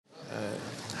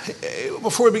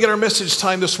Before we begin our message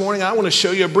time this morning, I want to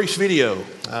show you a brief video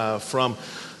from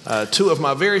two of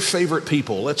my very favorite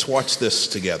people. Let's watch this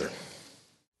together.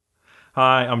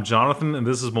 Hi, I'm Jonathan, and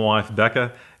this is my wife,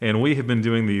 Becca, and we have been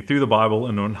doing the Through the Bible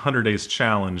in 100 Days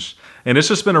Challenge, and it's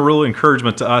just been a real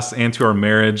encouragement to us and to our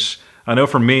marriage. I know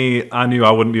for me, I knew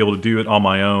I wouldn't be able to do it on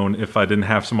my own if I didn't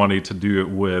have somebody to do it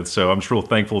with, so I'm just real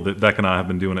thankful that Becca and I have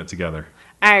been doing it together.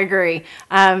 I agree.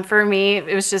 For me,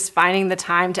 it was just finding the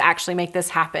time to actually make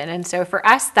this happen. And so for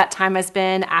us, that time has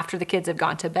been after the kids have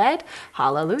gone to bed.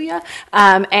 Hallelujah.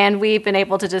 And we've been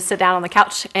able to just sit down on the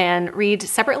couch and read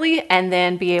separately and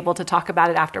then be able to talk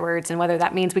about it afterwards. And whether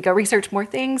that means we go research more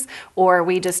things or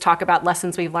we just talk about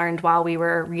lessons we've learned while we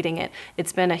were reading it.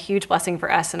 It's been a huge blessing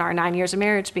for us in our 9 years of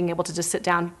marriage, being able to just sit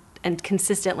down and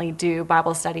consistently do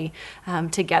Bible study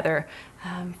together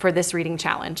for this reading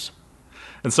challenge.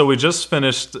 And so we just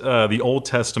finished the Old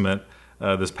Testament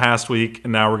this past week,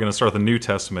 and now we're going to start the New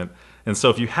Testament. And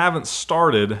so if you haven't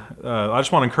started, I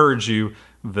just want to encourage you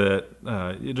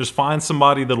that you just find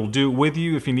somebody that'll do it with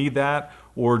you if you need that,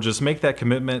 or just make that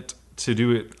commitment to do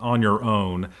it on your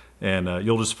own, and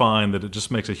you'll just find that it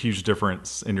just makes a huge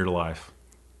difference in your life.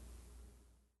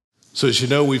 So as you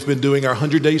know, we've been doing our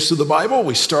 100 Days Through the Bible.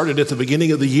 We started at the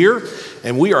beginning of the year,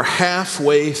 and we are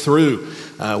halfway through.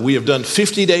 We have done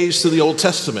 50 days through the Old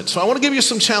Testament. So I want to give you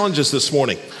some challenges this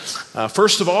morning.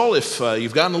 First of all, if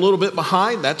you've gotten a little bit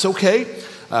behind, that's okay.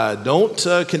 Don't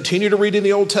continue to read in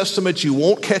the Old Testament. You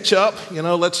won't catch up.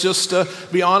 Let's just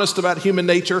be honest about human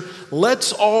nature.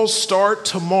 Let's all start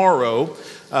tomorrow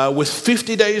with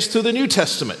 50 days through the New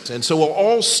Testament. And so we'll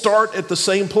all start at the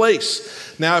same place.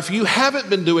 Now, if you haven't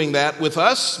been doing that with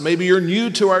us, maybe you're new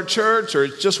to our church or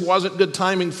it just wasn't good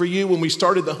timing for you when we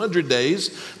started the 100 days,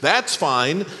 that's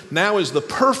fine. Now is the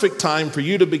perfect time for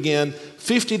you to begin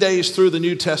 50 days through the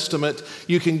New Testament.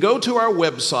 You can go to our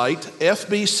website,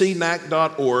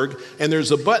 fbcnac.org, and there's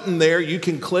a button there you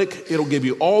can click. It'll give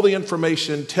you all the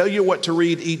information, tell you what to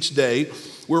read each day.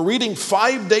 We're reading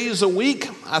 5 days a week.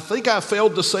 I think I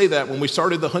failed to say that when we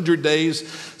started the 100 days.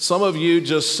 Some of you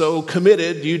just so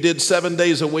committed, you did 7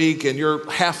 days a week and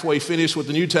you're halfway finished with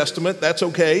the New Testament. That's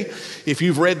okay if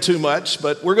you've read too much,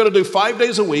 but we're going to do 5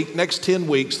 days a week, next 10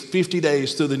 weeks, 50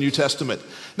 days through the New Testament.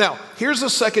 Now, here's the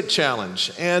second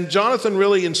challenge, and Jonathan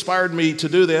really inspired me to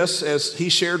do this as he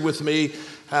shared with me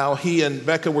how he and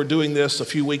Becca were doing this a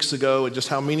few weeks ago and just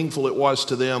how meaningful it was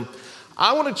to them.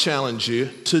 I want to challenge you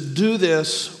to do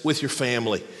this with your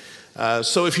family.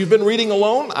 So if you've been reading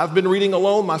alone, I've been reading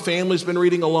alone, my family's been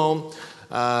reading alone,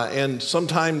 and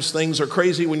sometimes things are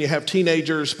crazy when you have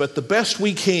teenagers, but the best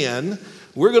we can,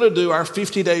 we're going to do our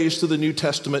 50 days through the New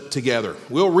Testament together.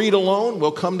 We'll read alone,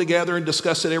 we'll come together and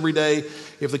discuss it every day.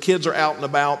 If the kids are out and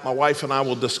about, my wife and I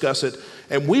will discuss it,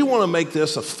 and we want to make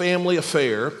this a family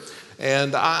affair.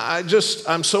 And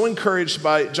I'm so encouraged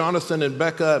by Jonathan and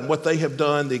Becca and what they have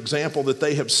done, the example that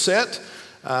they have set.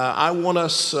 I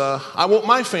want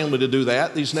my family to do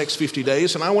that these next 50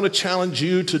 days, and I want to challenge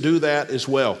you to do that as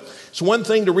well. It's one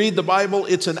thing to read the Bible,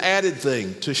 it's an added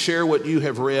thing to share what you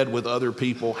have read with other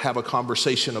people, have a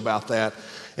conversation about that.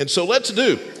 And so let's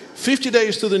do 50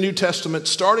 days through the New Testament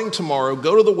starting tomorrow.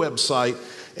 Go to the website,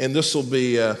 and this will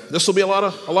be a lot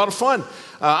of fun.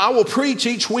 I will preach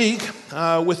each week,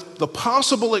 with the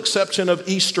possible exception of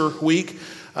Easter week.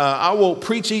 I will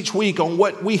preach each week on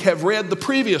what we have read the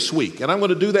previous week, and I'm going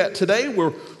to do that today.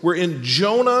 We're in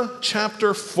Jonah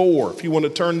chapter 4, if you want to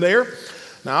turn there.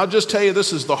 Now, I'll just tell you,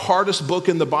 this is the hardest book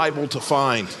in the Bible to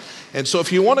find. And so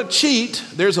if you want to cheat,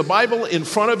 there's a Bible in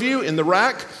front of you in the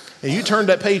rack, and you turn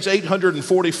to page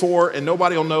 844, and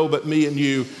nobody will know but me and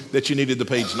you that you needed the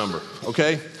page number,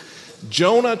 okay?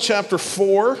 Jonah chapter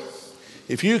 4.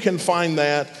 If you can find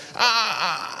that.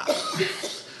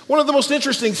 One of the most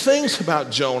interesting things about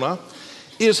Jonah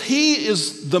is he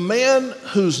is the man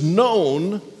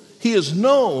he is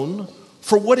known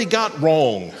for what he got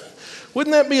wrong.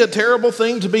 Wouldn't that be a terrible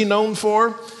thing to be known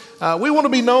for? We want to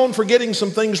be known for getting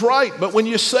some things right, but when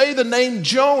you say the name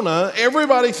Jonah,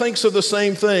 everybody thinks of the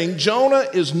same thing. Jonah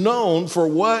is known for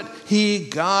what he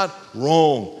got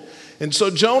wrong. And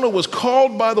so Jonah was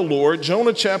called by the Lord,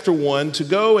 Jonah chapter 1, to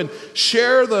go and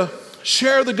share the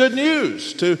good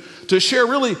news, to share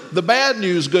really the bad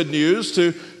news, good news,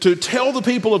 to tell the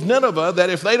people of Nineveh that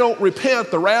if they don't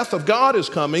repent, the wrath of God is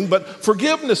coming, but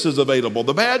forgiveness is available,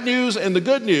 the bad news and the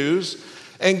good news.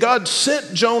 And God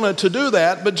sent Jonah to do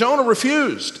that, but Jonah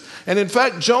refused. And in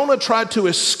fact, Jonah tried to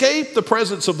escape the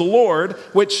presence of the Lord,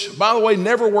 which, by the way,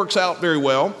 never works out very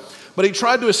well. But he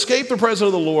tried to escape the presence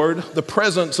of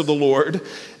the Lord,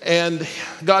 and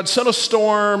God sent a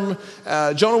storm.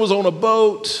 Jonah was on a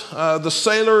boat. The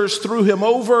sailors threw him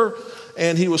over,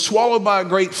 and he was swallowed by a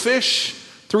great fish.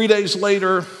 3 days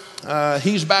later,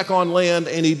 he's back on land,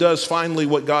 and he does finally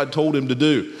what God told him to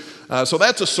do. So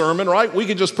that's a sermon, right? We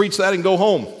could just preach that and go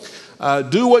home.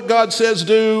 Do what God says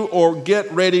do, or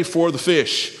get ready for the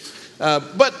fish.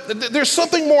 But there's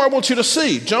something more I want you to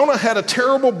see. Jonah had a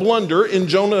terrible blunder in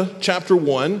Jonah chapter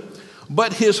 1,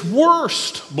 but his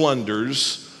worst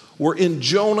blunders were in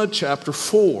Jonah chapter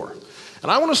 4.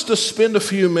 And I want us to spend a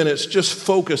few minutes just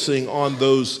focusing on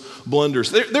those blunders.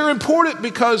 They're important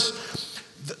because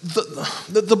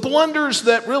the blunders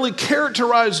that really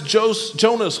characterize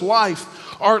Jonah's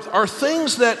life are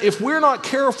things that, if we're not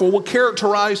careful, will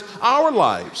characterize our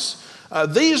lives.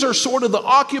 These are sort of the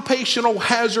occupational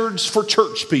hazards for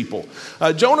church people.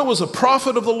 Jonah was a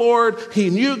prophet of the Lord. He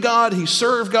knew God. He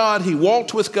served God. He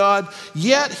walked with God.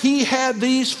 Yet he had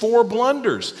these 4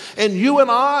 blunders. And you and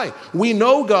I, we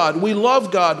know God. We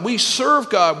love God. We serve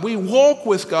God. We walk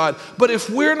with God. But if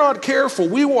we're not careful,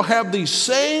 we will have these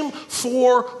same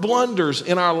 4 blunders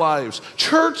in our lives.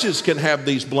 Churches can have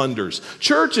these blunders.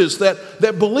 Churches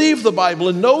that believe the Bible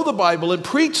and know the Bible and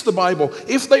preach the Bible,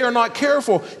 if they are not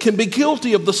careful, can be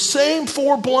guilty of the same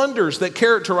 4 blunders that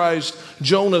characterized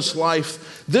Jonah's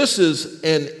life. This is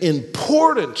an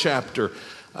important chapter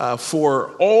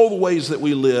for all the ways that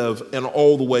we live and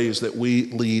all the ways that we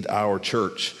lead our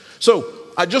church. So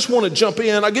I just want to jump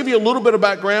in. I'll give you a little bit of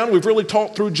background. We've really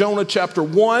talked through Jonah chapter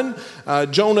 1.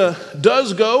 Jonah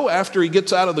does go after he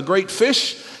gets out of the great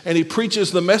fish, and he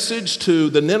preaches the message to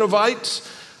the Ninevites.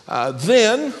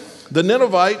 Then the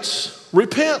Ninevites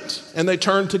repent and they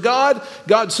turn to God.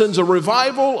 God sends a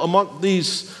revival among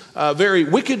these very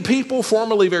wicked people,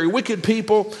 formerly very wicked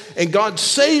people, and God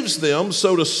saves them,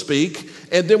 so to speak.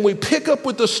 And then we pick up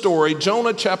with the story,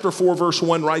 Jonah chapter 4, verse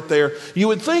 1 right there. You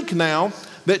would think now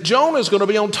that Jonah is going to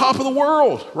be on top of the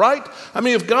world, right? I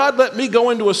mean, if God let me go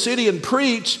into a city and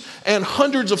preach and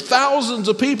hundreds of thousands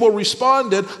of people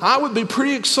responded, I would be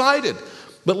pretty excited.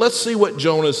 But let's see what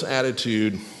Jonah's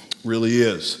attitude really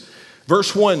is.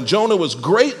 Verse 1, Jonah was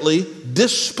greatly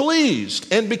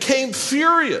displeased and became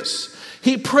furious.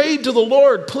 He prayed to the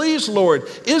Lord, "Please, Lord,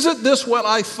 isn't this what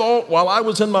I thought while I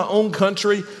was in my own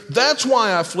country? That's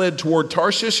why I fled toward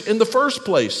Tarshish in the first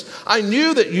place. I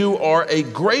knew that you are a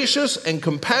gracious and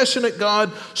compassionate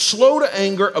God, slow to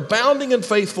anger, abounding in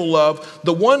faithful love,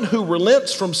 the one who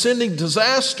relents from sending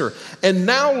disaster. And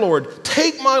now, Lord,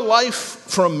 take my life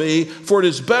from me, for it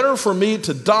is better for me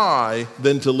to die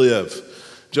than to live."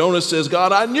 Jonah says,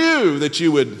 God, I knew that you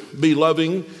would be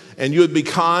loving and you would be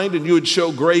kind and you would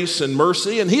show grace and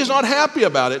mercy, and he's not happy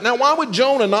about it. Now, why would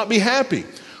Jonah not be happy?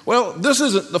 Well, this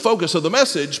isn't the focus of the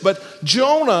message, but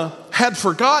Jonah had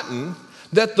forgotten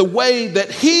that the way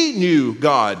that he knew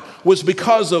God was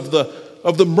because of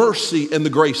the mercy and the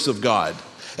grace of God.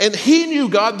 And he knew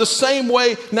God the same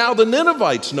way now the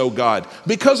Ninevites know God,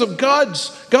 because of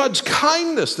God's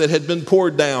kindness that had been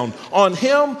poured down on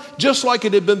him, just like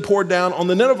it had been poured down on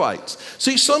the Ninevites.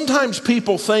 See, sometimes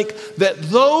people think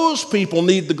that those people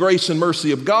need the grace and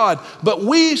mercy of God, but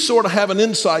we sort of have an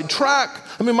inside track.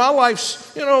 I mean, my life's,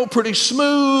 pretty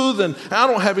smooth, and I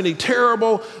don't have any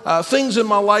terrible things in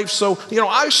my life. So,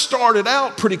 I started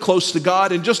out pretty close to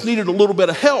God and just needed a little bit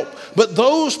of help. But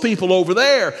those people over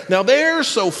there, now they're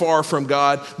so far from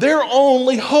God, their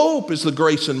only hope is the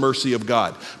grace and mercy of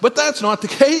God. But that's not the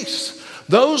case.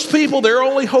 Those people, their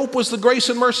only hope was the grace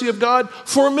and mercy of God.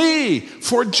 For me,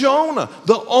 for Jonah,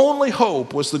 the only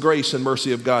hope was the grace and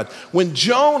mercy of God. When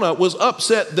Jonah was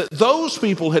upset that those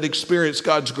people had experienced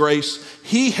God's grace,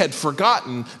 he had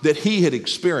forgotten that he had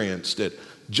experienced it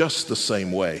just the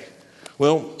same way.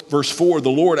 Well, verse 4, the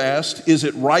Lord asked, "Is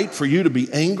it right for you to be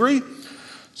angry?"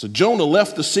 So Jonah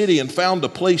left the city and found a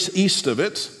place east of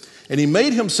it, and he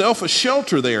made himself a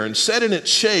shelter there and sat in its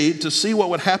shade to see what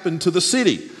would happen to the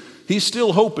city. He's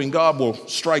still hoping God will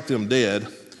strike them dead.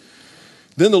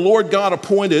 Then the Lord God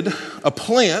appointed a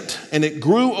plant, and it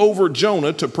grew over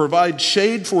Jonah to provide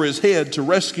shade for his head to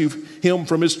rescue him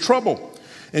from his trouble.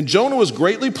 And Jonah was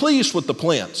greatly pleased with the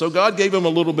plant. So God gave him a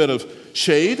little bit of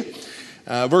shade.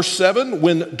 Verse 7,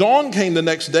 when dawn came the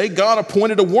next day, God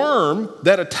appointed a worm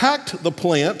that attacked the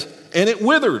plant, and it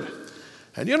withered.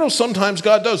 And sometimes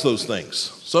God does those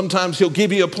things. Sometimes he'll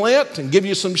give you a plant and give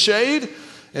you some shade,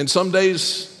 and some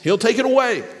days he'll take it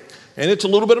away. And it's a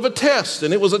little bit of a test,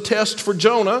 and it was a test for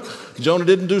Jonah. Jonah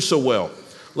didn't do so well.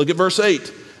 Look at verse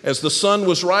 8. As the sun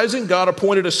was rising, God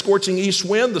appointed a scorching east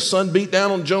wind. The sun beat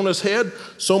down on Jonah's head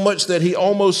so much that he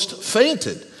almost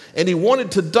fainted, and he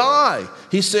wanted to die.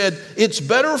 He said, "It's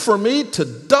better for me to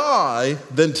die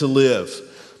than to live."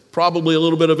 Probably a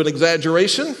little bit of an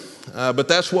exaggeration, but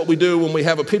that's what we do when we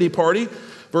have a pity party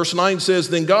Verse 9 says,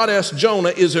 then God asked Jonah,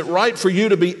 is it right for you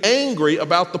to be angry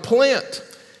about the plant?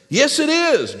 Yes, it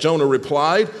is, Jonah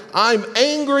replied. I'm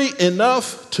angry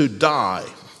enough to die.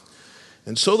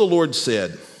 And so the Lord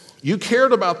said, you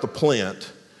cared about the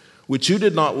plant, which you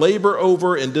did not labor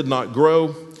over and did not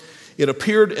grow. It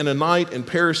appeared in a night and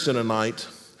perished in a night.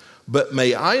 But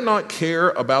may I not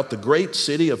care about the great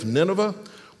city of Nineveh,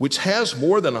 which has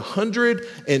more than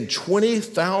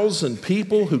 120,000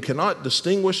 people who cannot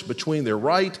distinguish between their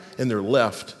right and their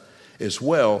left, as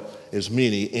well as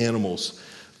many animals?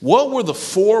 What were the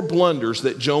 4 blunders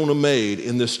that Jonah made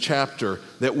in this chapter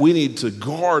that we need to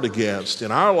guard against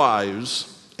in our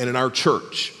lives and in our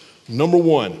church? Number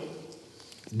 1,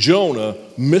 Jonah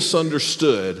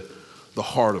misunderstood the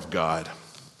heart of God.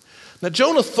 Now,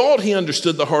 Jonah thought he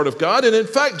understood the heart of God, and in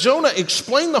fact, Jonah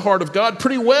explained the heart of God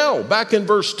pretty well. Back in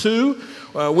verse 2,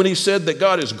 when he said that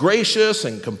God is gracious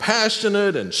and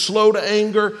compassionate and slow to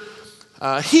anger,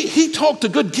 he talked a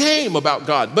good game about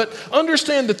God. But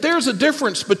understand that there's a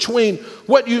difference between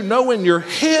what you know in your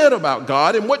head about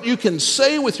God and what you can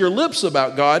say with your lips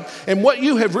about God and what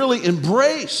you have really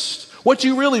embraced. What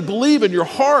you really believe in your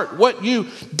heart, what you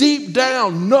deep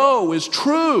down know is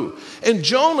true. And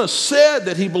Jonah said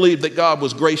that he believed that God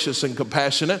was gracious and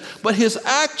compassionate, but his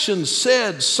actions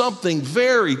said something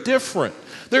very different.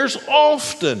 There's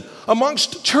often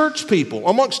amongst church people,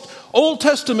 amongst Old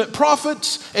Testament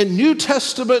prophets and New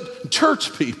Testament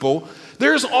church people,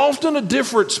 there's often a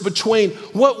difference between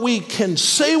what we can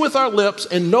say with our lips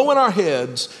and know in our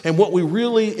heads and what we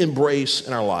really embrace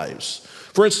in our lives.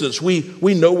 For instance, we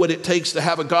know what it takes to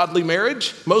have a godly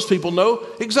marriage. Most people know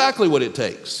exactly what it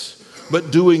takes.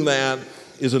 But doing that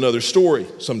is another story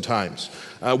sometimes.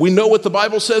 We know what the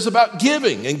Bible says about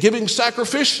giving and giving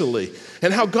sacrificially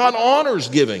and how God honors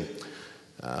giving.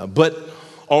 But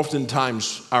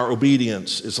oftentimes our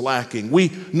obedience is lacking.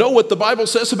 We know what the Bible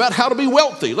says about how to be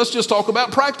wealthy. Let's just talk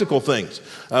about practical things.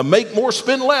 Make more,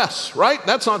 spend less, right?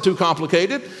 That's not too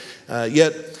complicated.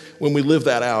 Yet when we live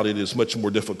that out, it is much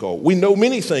more difficult. We know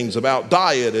many things about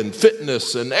diet and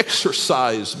fitness and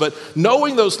exercise, but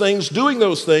knowing those things, doing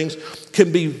those things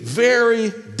can be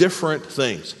very different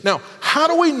things. Now, how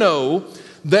do we know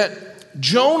that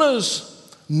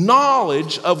Jonah's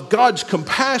knowledge of God's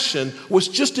compassion was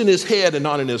just in his head and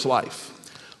not in his life?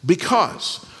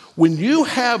 Because when you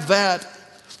have that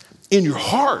in your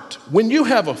heart, when you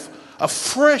have a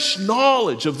fresh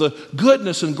knowledge of the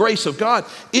goodness and grace of God,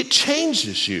 it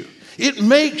changes you. It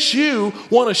makes you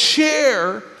want to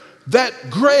share that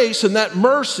grace and that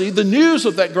mercy, the news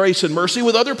of that grace and mercy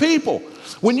with other people.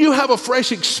 When you have a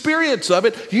fresh experience of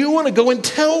it, you want to go and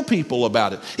tell people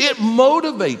about it. It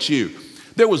motivates you.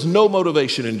 There was no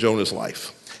motivation in Jonah's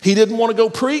life. He didn't want to go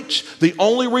preach. The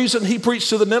only reason he preached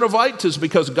to the Ninevites is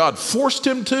because God forced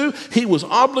him to. He was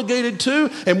obligated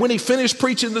to. And when he finished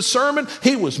preaching the sermon,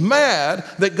 he was mad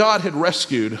that God had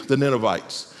rescued the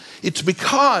Ninevites. It's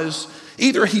because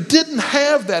either he didn't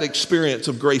have that experience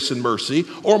of grace and mercy,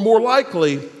 or more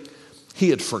likely,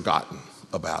 he had forgotten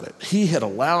about it. He had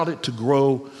allowed it to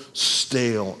grow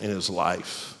stale in his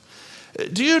life.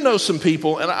 Do you know some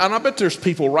people, and I bet there's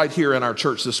people right here in our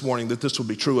church this morning that this would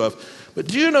be true of, but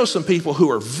do you know some people who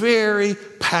are very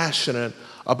passionate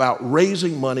about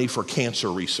raising money for cancer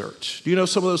research? Do you know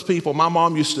some of those people? My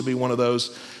mom used to be one of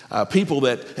those people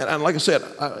that, and like I said,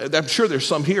 I'm sure there's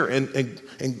some here, and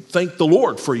thank the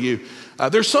Lord for you.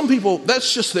 There's some people,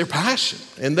 that's just their passion,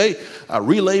 and they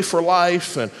Relay for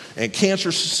Life and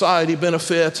Cancer Society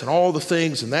benefits and all the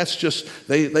things, and that's just,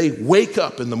 they wake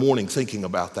up in the morning thinking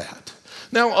about that.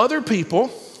 Now, other people,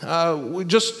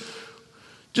 just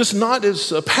not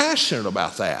as passionate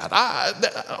about that.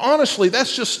 Honestly,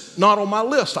 that's just not on my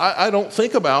list. I don't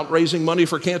think about raising money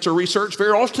for cancer research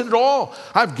very often at all.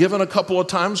 I've given a couple of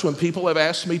times when people have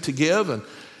asked me to give, and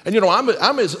you know,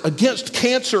 I'm as against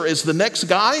cancer as the next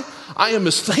guy. I am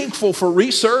as thankful for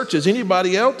research as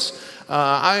anybody else.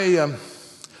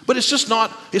 But it's just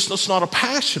not a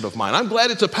passion of mine. I'm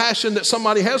glad it's a passion that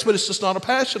somebody has, but it's just not a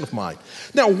passion of mine.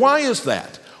 Now, why is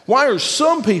that? Why are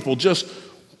some people just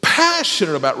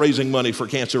passionate about raising money for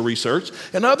cancer research,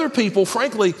 and other people,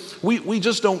 frankly, we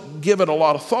just don't give it a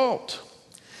lot of thought?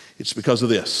 It's because of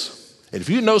this. And if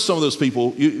you know some of those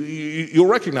people, you'll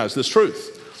recognize this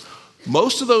truth.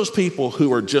 Most of those people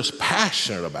who are just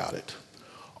passionate about it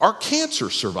are cancer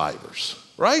survivors,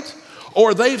 right?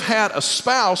 Or they've had a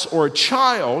spouse or a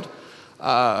child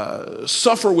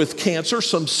suffer with cancer,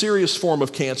 some serious form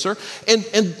of cancer, and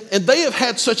they have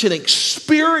had such an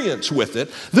experience with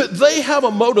it that they have a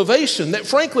motivation that,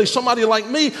 frankly, somebody like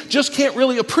me just can't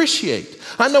really appreciate.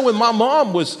 I know when my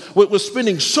mom was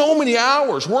spending so many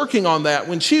hours working on that,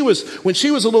 when she was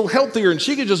a little healthier and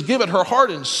she could just give it her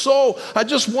heart and soul, I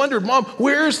just wondered, Mom,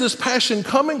 where is this passion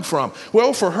coming from?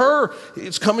 Well, for her,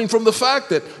 it's coming from the fact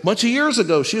that a bunch of years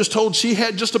ago, she was told she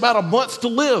had just about a month to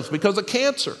live because of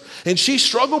cancer. And she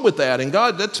struggled with that. And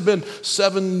God, that's been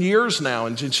 7 years now,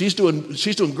 and she's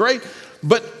doing great.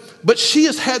 But she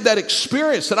has had that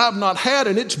experience that I've not had,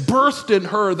 and it's birthed in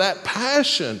her that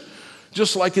passion,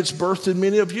 just like it's birthed in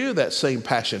many of you, that same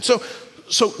passion. So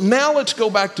now let's go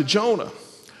back to Jonah.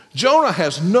 Jonah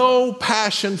has no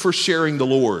passion for sharing the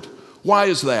Lord. Why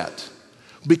is that?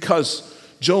 Because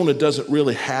Jonah doesn't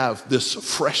really have this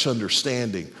fresh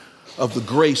understanding of the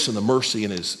grace and the mercy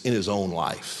in his own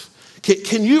life.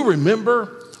 Can you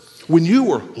remember when you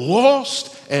were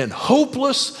lost and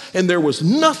hopeless and there was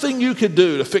nothing you could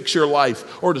do to fix your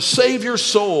life or to save your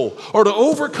soul or to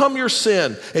overcome your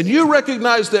sin, and you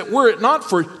recognized that were it not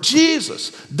for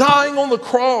Jesus dying on the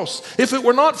cross, if it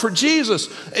were not for Jesus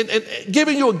and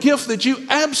giving you a gift that you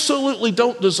absolutely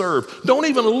don't deserve, don't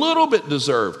even a little bit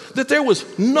deserve, that there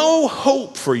was no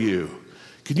hope for you?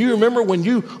 Can you remember when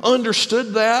you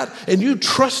understood that and you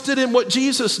trusted in what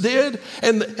Jesus did?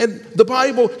 And the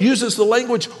Bible uses the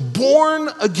language born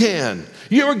again.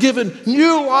 You were given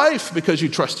new life because you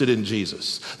trusted in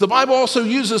Jesus. The Bible also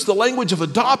uses the language of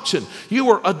adoption. You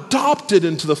were adopted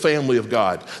into the family of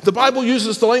God. The Bible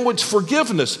uses the language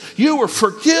forgiveness. You were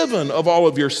forgiven of all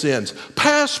of your sins,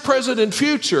 past, present, and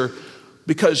future,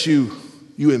 because you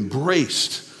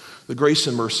embraced the grace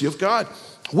and mercy of God.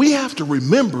 We have to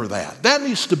remember that. That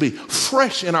needs to be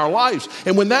fresh in our lives.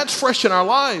 And when that's fresh in our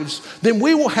lives, then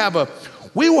we will have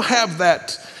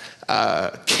that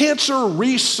cancer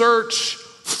research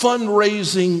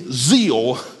fundraising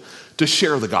zeal to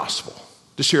share the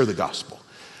gospel.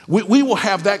 We will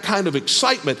have that kind of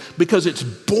excitement because it's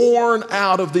born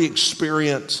out of the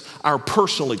experience, our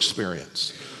personal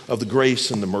experience of the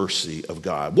grace and the mercy of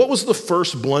God. What was the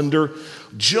first blunder?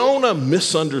 Jonah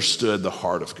misunderstood the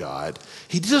heart of God.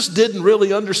 He just didn't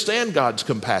really understand God's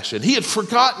compassion. He had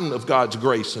forgotten of God's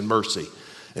grace and mercy.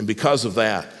 And because of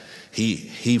that,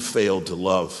 he failed to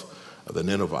love the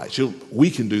Ninevites.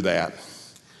 We can do that.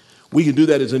 We can do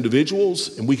that as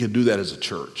individuals, and we can do that as a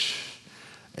church.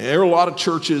 And there are a lot of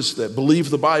churches that believe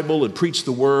the Bible and preach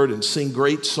the word and sing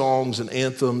great songs and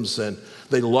anthems, and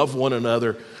they love one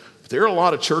another. But there are a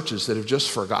lot of churches that have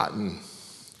just forgotten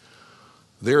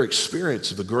their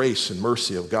experience of the grace and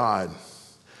mercy of God.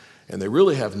 And they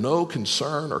really have no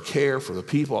concern or care for the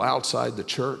people outside the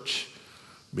church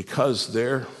because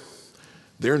their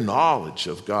knowledge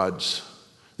of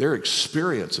their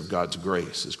experience of God's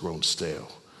grace has grown stale.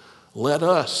 Let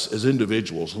us as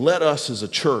individuals, let us as a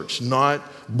church not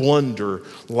blunder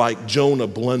like Jonah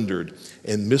blundered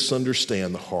and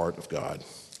misunderstand the heart of God.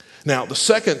 Now, the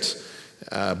second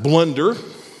blunder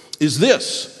is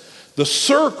this. The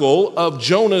circle of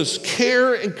Jonah's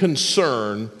care and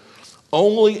concern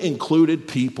only included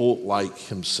people like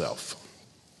himself.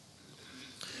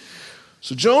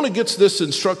 So Jonah gets this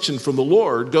instruction from the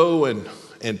Lord, go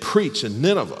and preach in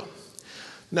Nineveh.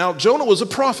 Now, Jonah was a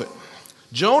prophet.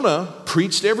 Jonah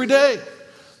preached every day.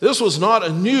 This was not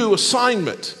a new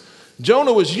assignment.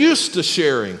 Jonah was used to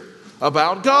sharing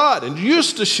about God and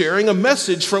used to sharing a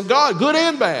message from God, good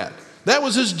and bad. That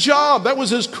was his job. That was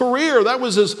his career. That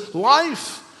was his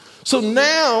life. So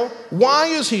now, why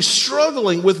is he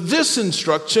struggling with this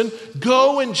instruction?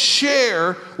 Go and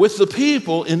share with the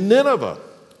people in Nineveh.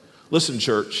 Listen,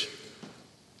 church,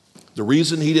 the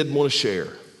reason he didn't want to share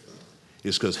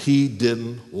is because he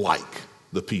didn't like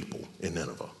the people in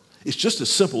Nineveh. It's just as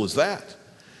simple as that.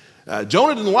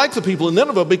 Jonah didn't like the people in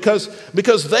Nineveh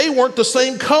because they weren't the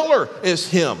same color as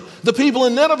him. The people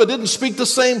in Nineveh didn't speak the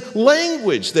same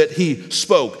language that he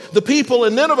spoke. The people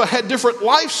in Nineveh had different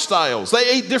lifestyles. They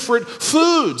ate different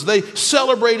foods. They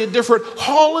celebrated different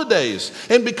holidays.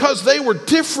 And because they were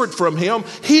different from him,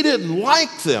 he didn't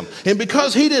like them. And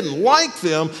because he didn't like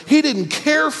them, he didn't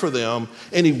care for them,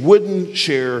 and he wouldn't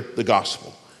share the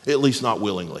gospel, at least not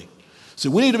willingly. So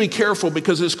we need to be careful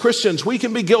because as Christians, we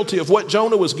can be guilty of what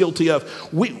Jonah was guilty of.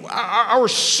 Our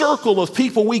circle of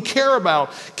people we care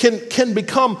about can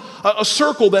become a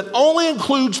circle that only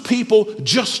includes people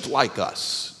just like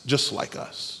us.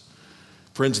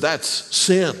 Friends, that's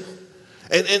sin.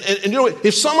 And you know,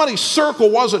 if somebody's circle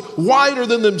wasn't wider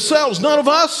than themselves, none of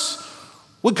us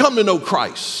would come to know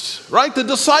Christ, right? The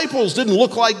disciples didn't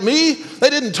look like me.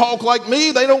 They didn't talk like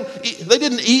me. They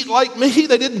didn't eat like me.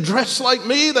 They didn't dress like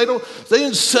me. They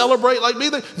didn't celebrate like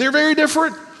me. They're very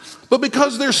different. But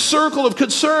because their circle of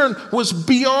concern was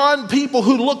beyond people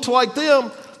who looked like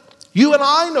them, you and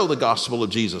I know the gospel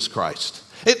of Jesus Christ.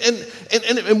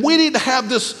 And we need to have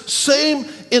this same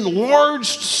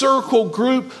enlarged circle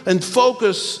group and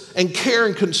focus and care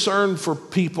and concern for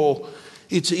people.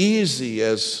 It's easy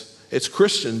as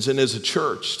Christians and as a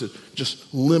church to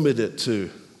just limit it to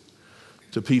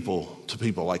people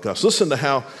like us. Listen to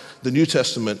how the New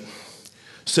Testament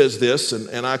says this,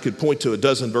 and I could point to a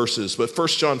dozen verses, but 1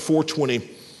 John 4:20,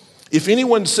 if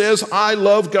anyone says, I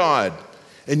love God,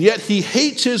 and yet he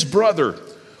hates his brother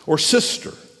or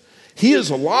sister, he is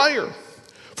a liar.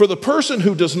 For the person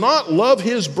who does not love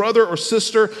his brother or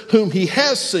sister whom he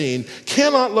has seen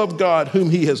cannot love God whom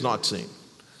he has not seen.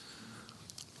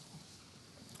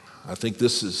 I think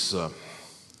this is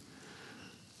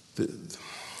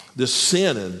this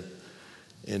sin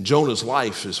in Jonah's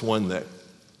life is one that,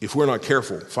 if we're not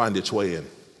careful, find its way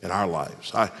in our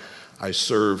lives. I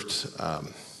served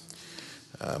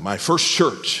my first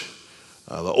church,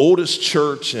 the oldest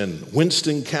church in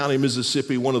Winston County,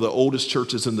 Mississippi, one of the oldest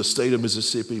churches in the state of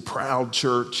Mississippi, proud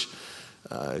church,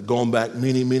 going back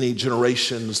many, many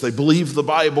generations. They believed the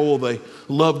Bible. They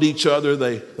loved each other.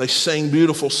 They sang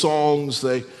beautiful songs.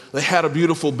 They had a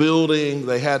beautiful building.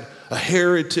 They had a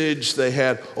heritage. They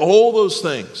had all those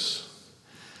things.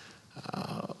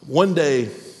 One day,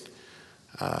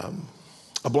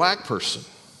 a black person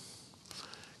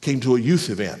came to a youth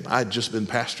event. I had just been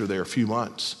pastor there a few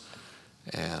months.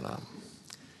 And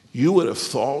you would have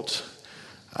thought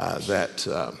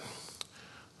that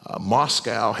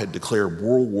Moscow had declared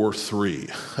World War III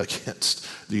against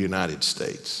the United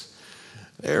States.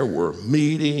 There were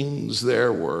meetings,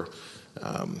 there were,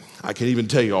 I can even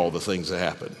tell you all the things that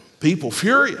happened. People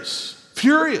furious.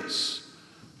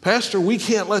 Pastor, we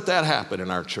can't let that happen in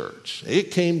our church.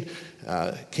 It came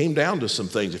down to some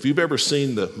things. If you've ever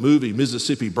seen the movie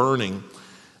Mississippi Burning,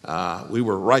 we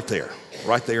were right there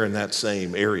in that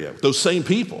same area, those same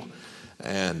people.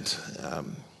 And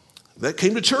that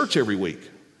came to church every week,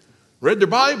 read their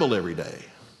Bible every day.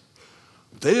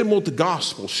 They didn't want the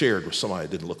gospel shared with somebody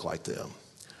that didn't look like them.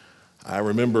 I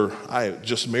remember I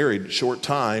just married a short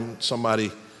time.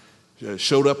 Somebody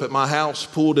showed up at my house,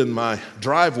 pulled in my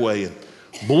driveway, and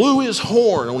blew his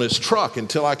horn on his truck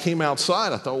until I came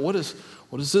outside. I thought, what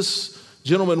does this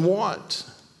gentleman want?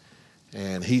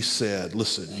 And he said,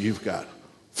 listen, you've got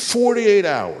 48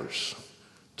 hours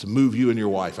to move you and your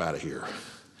wife out of here.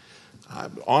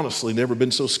 I've honestly never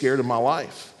been so scared in my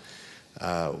life.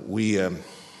 We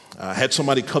had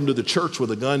somebody come to the church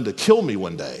with a gun to kill me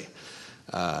one day.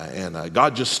 And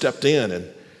God just stepped in.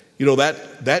 And, you know,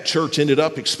 that church ended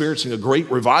up experiencing a great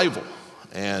revival.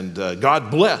 And God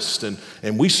blessed,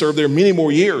 and we served there many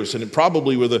more years, and it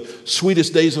probably were the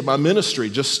sweetest days of my ministry,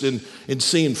 just in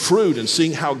seeing fruit and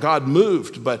seeing how God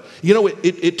moved. But, you know,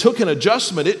 it took an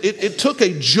adjustment. It took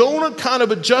a Jonah kind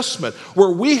of adjustment where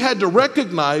we had to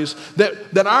recognize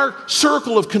that our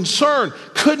circle of concern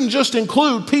couldn't just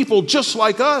include people just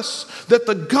like us, that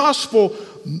the gospel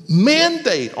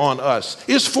mandate on us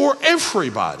is for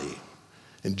everybody.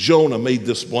 And Jonah made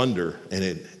this blunder, and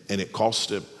it cost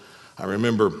him. I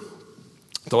remember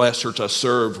the last church I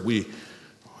served, we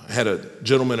had a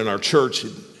gentleman in our church.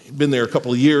 He'd been there a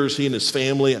couple of years, he and his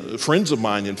family, friends of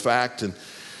mine, in fact,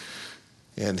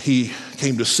 and he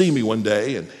came to see me one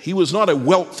day, and he was not a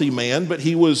wealthy man, but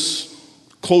he was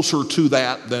closer to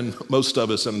that than most of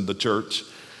us in the church.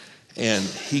 And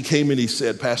he came and he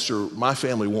said, Pastor, my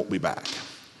family won't be back.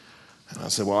 And I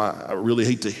said, well, I really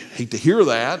hate to hear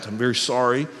that. I'm very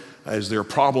sorry. Is there a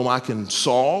problem I can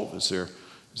solve? Is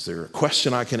there a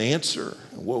question I can answer?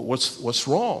 What's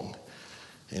wrong?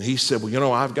 And he said, well, you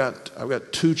know, I've got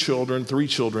three children,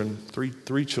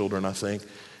 I think.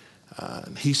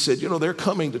 And he said, you know, they're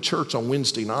coming to church on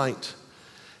Wednesday night,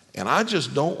 and I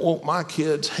just don't want my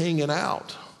kids hanging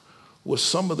out with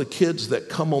some of the kids that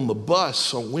come on the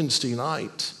bus on Wednesday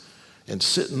night and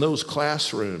sit in those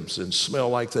classrooms and smell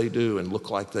like they do and look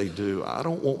like they do. I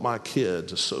don't want my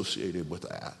kids associated with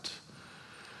that.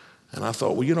 And I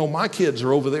thought, well, you know, my kids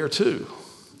are over there too.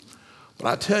 But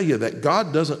I tell you that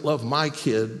God doesn't love my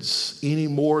kids any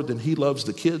more than he loves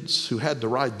the kids who had to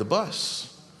ride the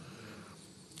bus.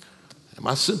 And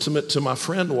my sentiment to my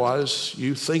friend was,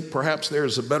 you think perhaps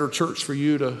there's a better church for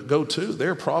you to go to?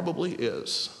 There probably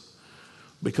is.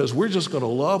 Because we're just going to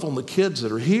love on the kids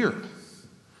that are here.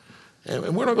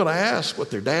 And we're not going to ask what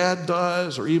their dad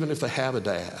does or even if they have a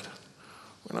dad.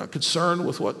 We're not concerned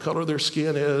with what color their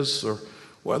skin is or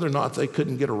whether or not they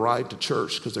couldn't get a ride to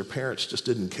church because their parents just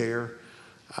didn't care.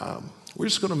 We're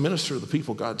just going to minister to the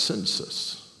people God sends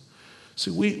us.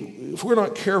 See, if we're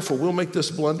not careful, we'll make this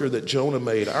blunder that Jonah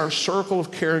made. Our circle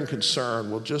of care and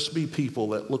concern will just be people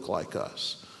that look like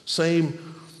us.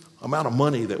 Same amount of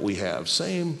money that we have,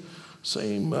 same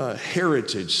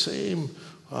heritage, same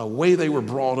way they were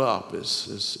brought up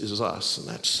as us. And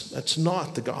that's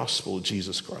not the gospel of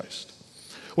Jesus Christ.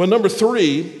 Well, number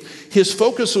 3, his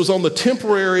focus was on the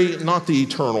temporary, not the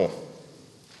eternal.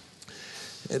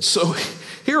 And so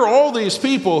here are all these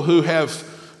people who have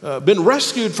been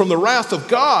rescued from the wrath of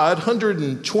God,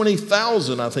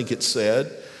 120,000, I think it said.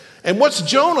 And what's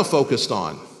Jonah focused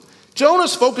on?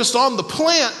 Jonah's focused on the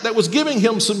plant that was giving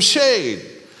him some shade.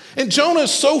 And Jonah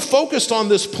is so focused on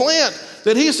this plant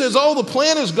that he says, oh, the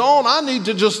plant is gone. I need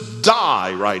to just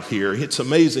die right here. It's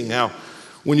amazing how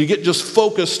when you get just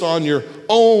focused on your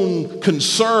own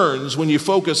concerns, when you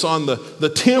focus on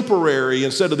the temporary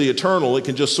instead of the eternal, it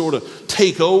can just sort of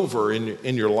take over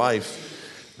in your life.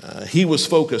 He was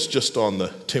focused just on the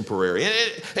temporary.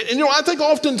 And I think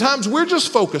oftentimes we're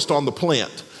just focused on the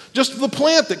plant. Just the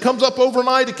plant that comes up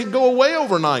overnight, it can go away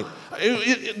overnight.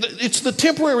 It's the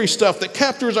temporary stuff that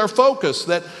captures our focus,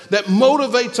 that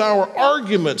motivates our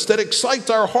arguments, that excites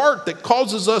our heart, that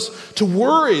causes us to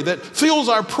worry, that fuels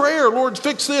our prayer. Lord,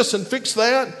 fix this and fix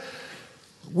that.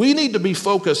 We need to be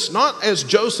focused, not as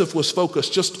Joseph was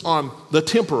focused just on the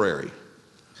temporary,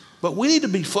 but we need to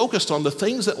be focused on the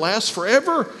things that last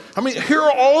forever. I mean, here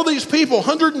are all these people,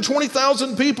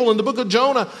 120,000 people in the book of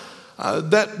Jonah,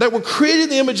 that were created in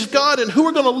the image of God and who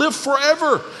are going to live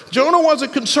forever. Jonah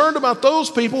wasn't concerned about those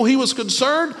people. He was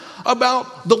concerned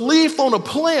about the leaf on a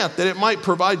plant, that it might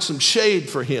provide some shade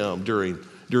for him during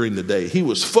the day. He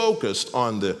was focused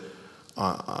on the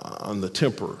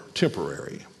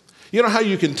temporary. You know how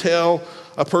you can tell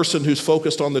a person who's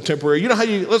focused on the temporary? You know how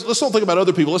let's don't think about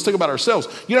other people. Let's think about ourselves.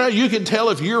 You know how you can tell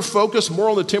if you're focused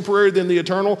more on the temporary than the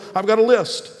eternal? I've got a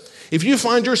list. If you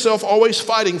find yourself always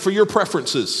fighting for your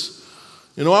preferences,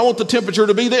 I want the temperature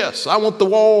to be this. I want the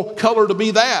wall color to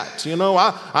be that.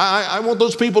 I want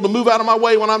those people to move out of my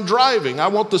way when I'm driving. I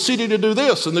want the city to do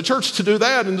this and the church to do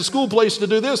that and the school place to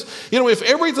do this. If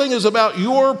everything is about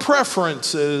your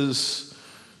preferences,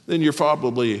 then you're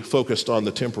probably focused on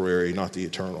the temporary, not the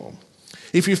eternal.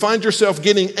 If you find yourself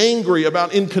getting angry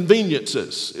about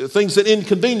inconveniences, things that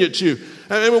inconvenience you.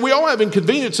 We all have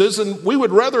inconveniences, and we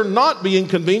would rather not be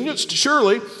inconvenienced,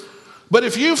 surely. But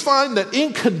if you find that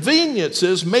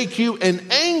inconveniences make you an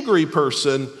angry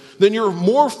person, then you're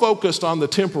more focused on the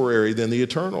temporary than the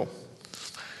eternal.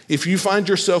 If you find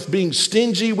yourself being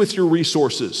stingy with your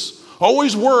resources,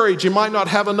 always worried you might not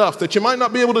have enough, that you might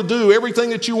not be able to do everything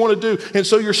that you want to do, and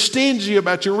so you're stingy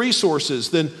about your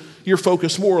resources, then you're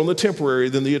focused more on the temporary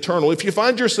than the eternal. If you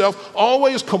find yourself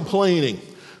always complaining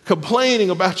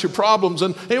about your problems,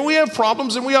 and we have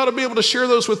problems, and we ought to be able to share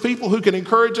those with people who can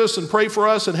encourage us and pray for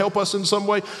us and help us in some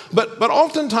way. But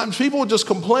oftentimes people will just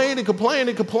complain, and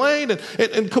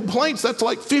complaints, that's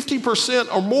like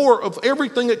 50% or more of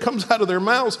everything that comes out of their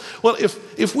mouths. Well,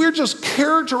 if we're just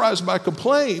characterized by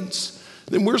complaints,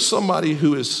 then we're somebody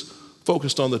who is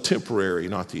focused on the temporary,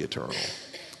 not the eternal.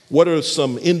 What are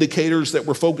some indicators that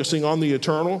we're focusing on the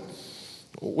eternal?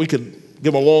 We could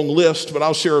give a long list, but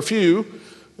I'll share a few.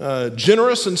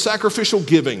 Generous and sacrificial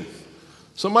giving.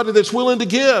 Somebody that's willing to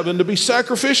give and to be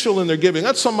sacrificial in their giving.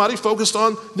 That's somebody focused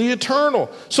on the eternal.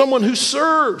 Someone who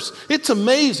serves. It's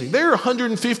amazing. There are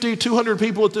 150, 200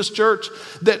 people at this church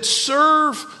that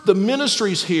serve the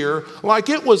ministries here like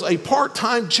it was a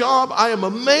part-time job. I am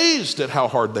amazed at how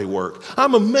hard they work.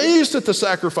 I'm amazed at the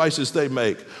sacrifices they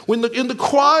make. In the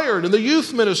choir and in the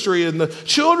youth ministry and the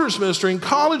children's ministry and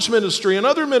college ministry and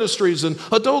other ministries and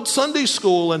adult Sunday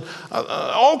school and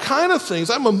all kind of things.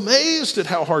 I'm amazed at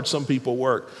how hard some people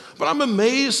work. But I'm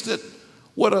amazed at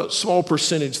what a small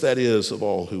percentage that is of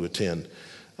all who attend.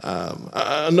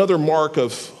 Another mark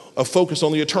of focus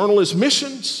on the eternal is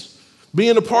missions.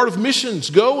 Being a part of missions,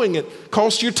 going, it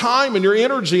costs you time and your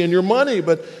energy and your money,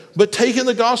 but taking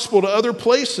the gospel to other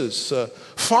places,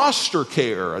 foster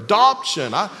care,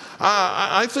 adoption.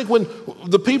 I think when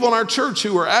the people in our church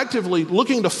who are actively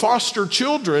looking to foster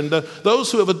children, those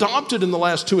who have adopted in the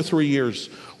last 2 or 3 years,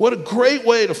 what a great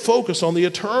way to focus on the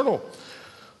eternal.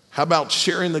 How about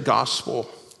sharing the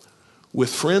gospel with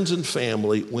friends and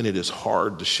family when it is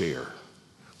hard to share?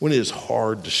 When it is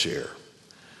hard to share.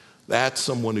 That's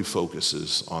someone who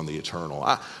focuses on the eternal.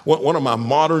 One of my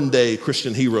modern day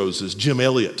Christian heroes is Jim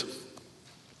Elliot.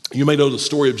 You may know the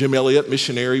story of Jim Elliot.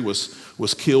 Missionary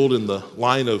was killed in the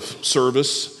line of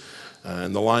service,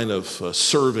 in the line of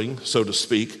serving, so to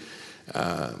speak.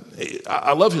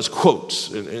 I love his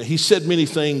quotes. And he said many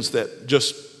things that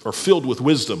just are filled with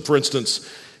wisdom. For instance,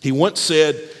 he once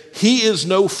said, "He is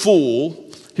no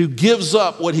fool who gives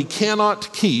up what he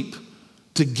cannot keep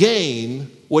to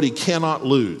gain what he cannot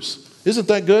lose." Isn't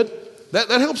that good? That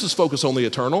helps us focus on the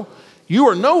eternal. You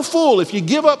are no fool if you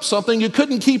give up something you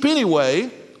couldn't keep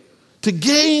anyway to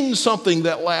gain something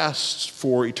that lasts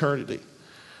for eternity.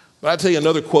 But I'll tell you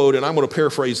another quote, and I'm going to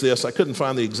paraphrase this. I couldn't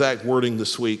find the exact wording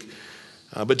this week.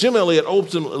 But Jim Elliot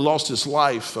ultimately lost his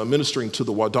life ministering to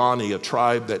the Wadani, a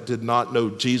tribe that did not know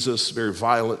Jesus, a very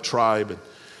violent tribe. And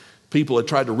people had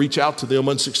tried to reach out to them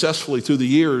unsuccessfully through the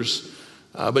years.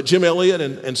 But Jim Elliot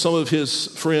and some of his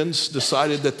friends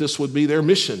decided that this would be their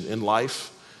mission in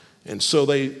life. And so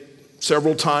they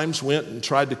several times went and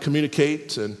tried to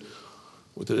communicate and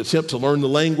with an attempt to learn the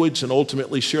language and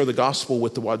ultimately share the gospel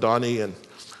with the Wadani. And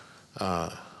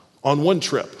on one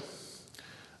trip,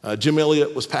 Jim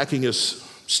Elliot was packing his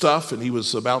stuff and he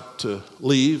was about to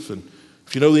leave. And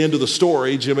if you know the end of the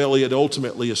story, Jim Elliot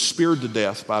ultimately is speared to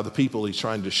death by the people he's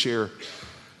trying to share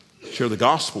the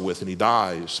gospel with, and he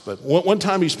dies. But one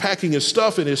time he's packing his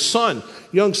stuff, and his son,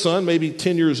 young son, maybe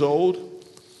 10 years old,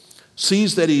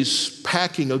 sees that he's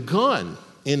packing a gun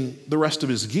in the rest of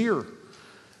his gear.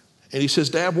 And he says,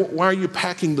 "Dad, why are you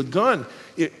packing the gun?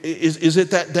 Is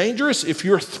it that dangerous? If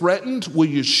you're threatened, will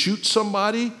you shoot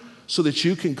somebody so that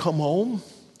you can come home?"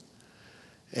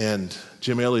 And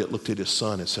Jim Elliot looked at his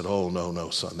son and said, "Oh, no,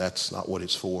 son, that's not what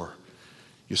it's for.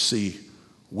 You see,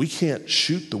 we can't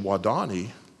shoot the Wadani.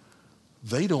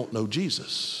 They don't know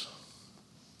Jesus."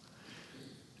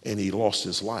 And he lost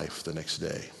his life the next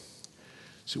day.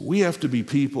 So we have to be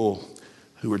people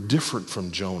who are different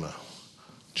from Jonah.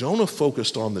 Jonah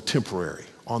focused on the temporary,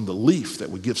 on the leaf that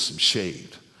would give some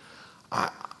shade.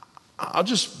 I'll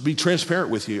just be transparent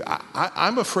with you.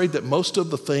 I'm afraid that most of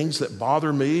the things that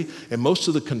bother me and most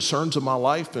of the concerns of my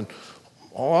life, and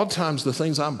a lot of times the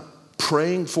things I'm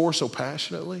praying for so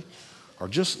passionately, are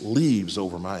just leaves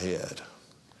over my head.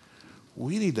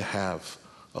 We need to have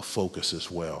a focus as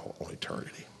well on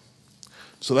eternity.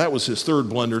 So that was his third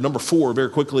blunder. Number 4,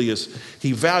 very quickly, is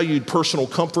he valued personal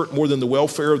comfort more than the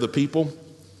welfare of the people.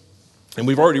 And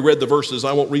we've already read the verses.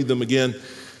 I won't read them again.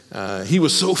 He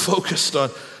was so focused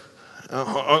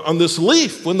on this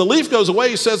leaf. When the leaf goes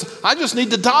away, he says, "I just need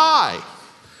to die."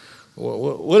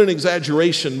 Well, what an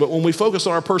exaggeration. But when we focus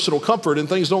on our personal comfort and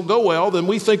things don't go well, then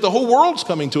we think the whole world's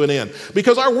coming to an end,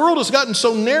 because our world has gotten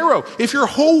so narrow. If your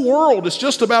whole world is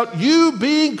just about you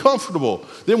being comfortable,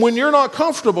 then when you're not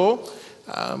comfortable,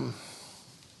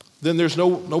 then there's no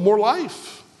more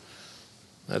life.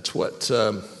 That's what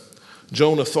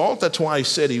Jonah thought. That's why he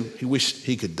said he wished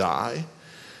he could die.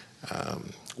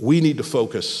 We need to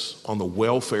focus on the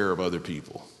welfare of other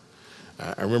people.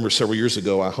 I remember several years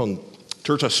ago,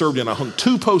 church I served in, I hung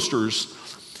 2 posters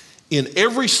in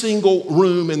every single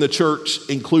room in the church,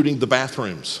 including the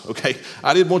bathrooms, okay?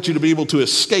 I didn't want you to be able to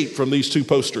escape from these 2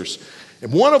 posters.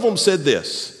 And one of them said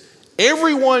this: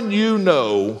 "Everyone you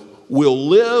know will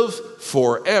live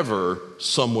forever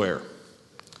somewhere."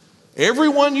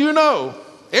 Everyone you know,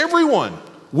 everyone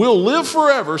will live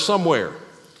forever somewhere.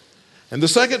 And the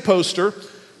second poster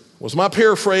was my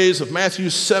paraphrase of Matthew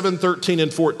 7:13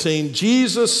 and 14.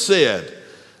 Jesus said,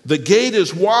 "The gate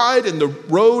is wide and the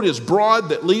road is broad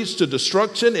that leads to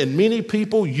destruction, and many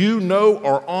people you know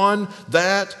are on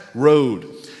that road.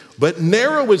 But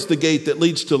narrow is the gate that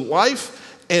leads to life,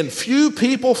 and few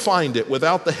people find it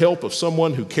without the help of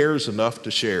someone who cares enough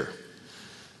to share."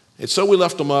 And so we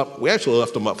left them up. We actually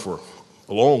left them up for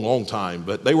a long, long time,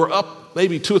 but they were up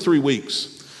maybe 2 or 3 weeks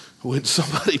when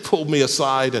somebody pulled me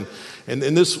aside, and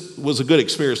this was a good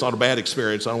experience, not a bad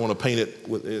experience. I don't want to paint it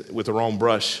with the wrong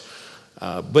brush.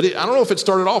 But I don't know if it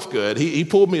started off good. He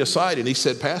pulled me aside and he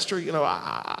said, "Pastor,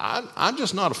 I'm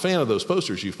just not a fan of those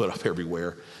posters you've put up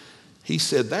everywhere." He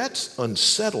said, "That's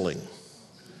unsettling."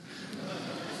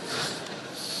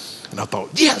 And I thought,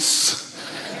 yes!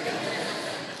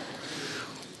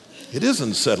 It is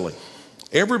unsettling.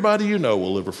 Everybody you know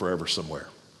will live forever somewhere.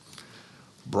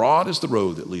 Broad is the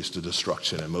road that leads to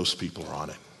destruction, and most people are on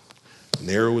it.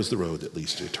 Narrow is the road that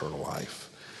leads to eternal life.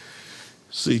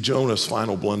 See, Jonah's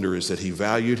final blunder is that he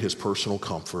valued his personal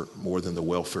comfort more than the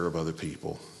welfare of other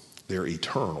people, their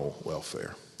eternal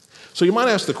welfare. So you might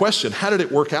ask the question, how did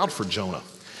it work out for Jonah?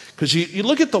 Because you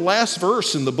look at the last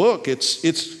verse in the book,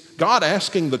 it's God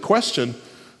asking the question,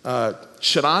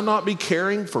 should I not be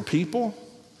caring for people?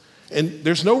 And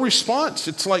there's no response.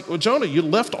 It's like, well, Jonah, you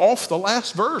left off the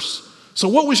last verse. So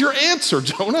what was your answer,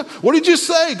 Jonah? What did you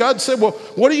say? God said, well,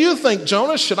 what do you think,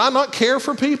 Jonah? Should I not care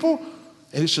for people?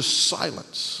 And it's just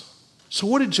silence. So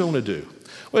what did Jonah do?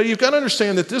 Well, you've got to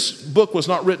understand that this book was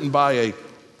not written by a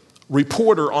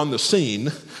reporter on the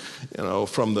scene,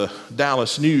 from the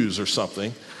Dallas News or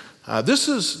something. This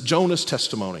is Jonah's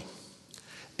testimony.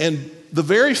 And the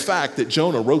very fact that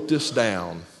Jonah wrote this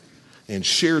down and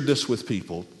shared this with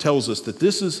people tells us that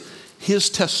this is his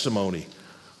testimony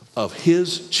of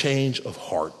his change of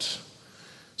heart.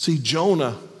 See,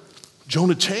 Jonah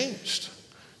changed.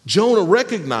 Jonah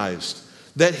recognized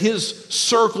that his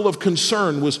circle of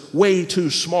concern was way too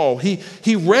small.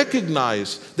 He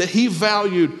recognized that he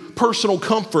valued personal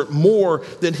comfort more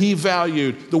than he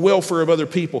valued the welfare of other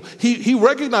people. He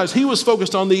recognized he was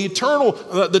focused on the eternal,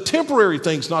 the temporary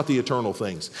things, not the eternal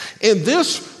things. And this,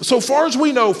 so far as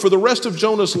we know, for the rest of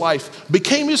Jonah's life,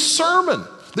 became his sermon.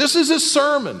 This is his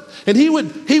sermon. And he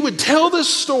would tell this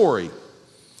story,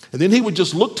 and then he would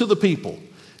just look to the people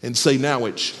and say, now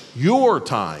it's your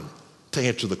time to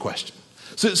answer the question.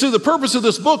 See, the purpose of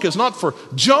this book is not for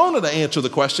Jonah to answer the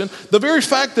question. The very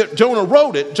fact that Jonah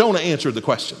wrote it, Jonah answered the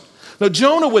question. Now,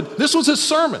 this was his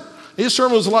sermon. His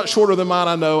sermon was a lot shorter than mine,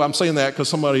 I know. I'm saying that because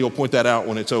somebody will point that out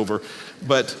when it's over.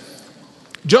 But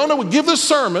Jonah would give this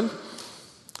sermon,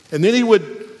 and then he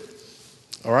would,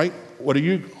 all right,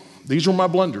 these were my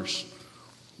blunders.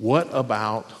 What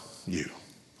about you?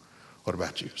 What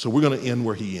about you? So we're going to end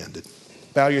where he ended.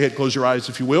 Bow your head, close your eyes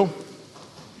if you will.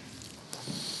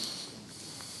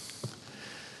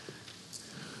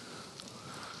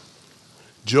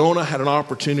 Jonah had an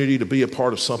opportunity to be a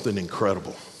part of something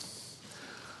incredible,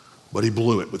 but he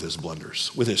blew it with his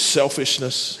blunders, with his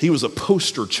selfishness. He was a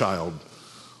poster child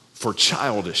for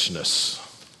childishness.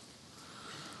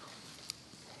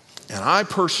 And I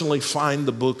personally find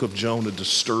the book of Jonah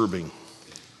disturbing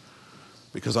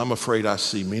because I'm afraid I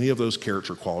see many of those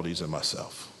character qualities in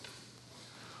myself.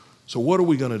 So what are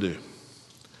we going to do?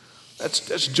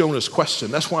 That's Jonah's question.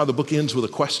 That's why the book ends with a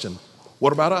question.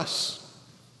 What about us?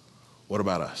 What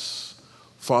about us?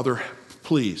 Father,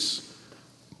 please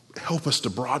help us to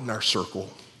broaden our circle.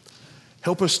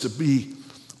 Help us to be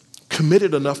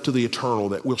committed enough to the eternal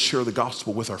that we'll share the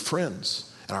gospel with our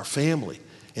friends and our family,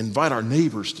 invite our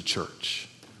neighbors to church.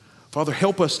 Father,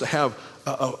 help us to have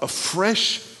a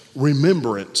fresh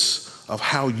remembrance of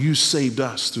how you saved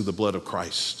us through the blood of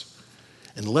Christ.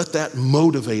 And let that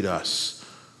motivate us.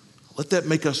 Let that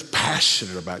make us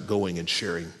passionate about going and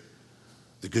sharing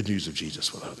the good news of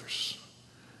Jesus with others.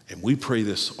 And we pray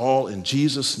this all in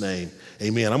Jesus' name.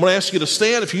 Amen. I'm going to ask you to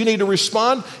stand if you need to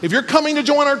respond. If you're coming to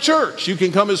join our church, you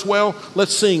can come as well.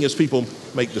 Let's sing as people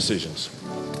make decisions.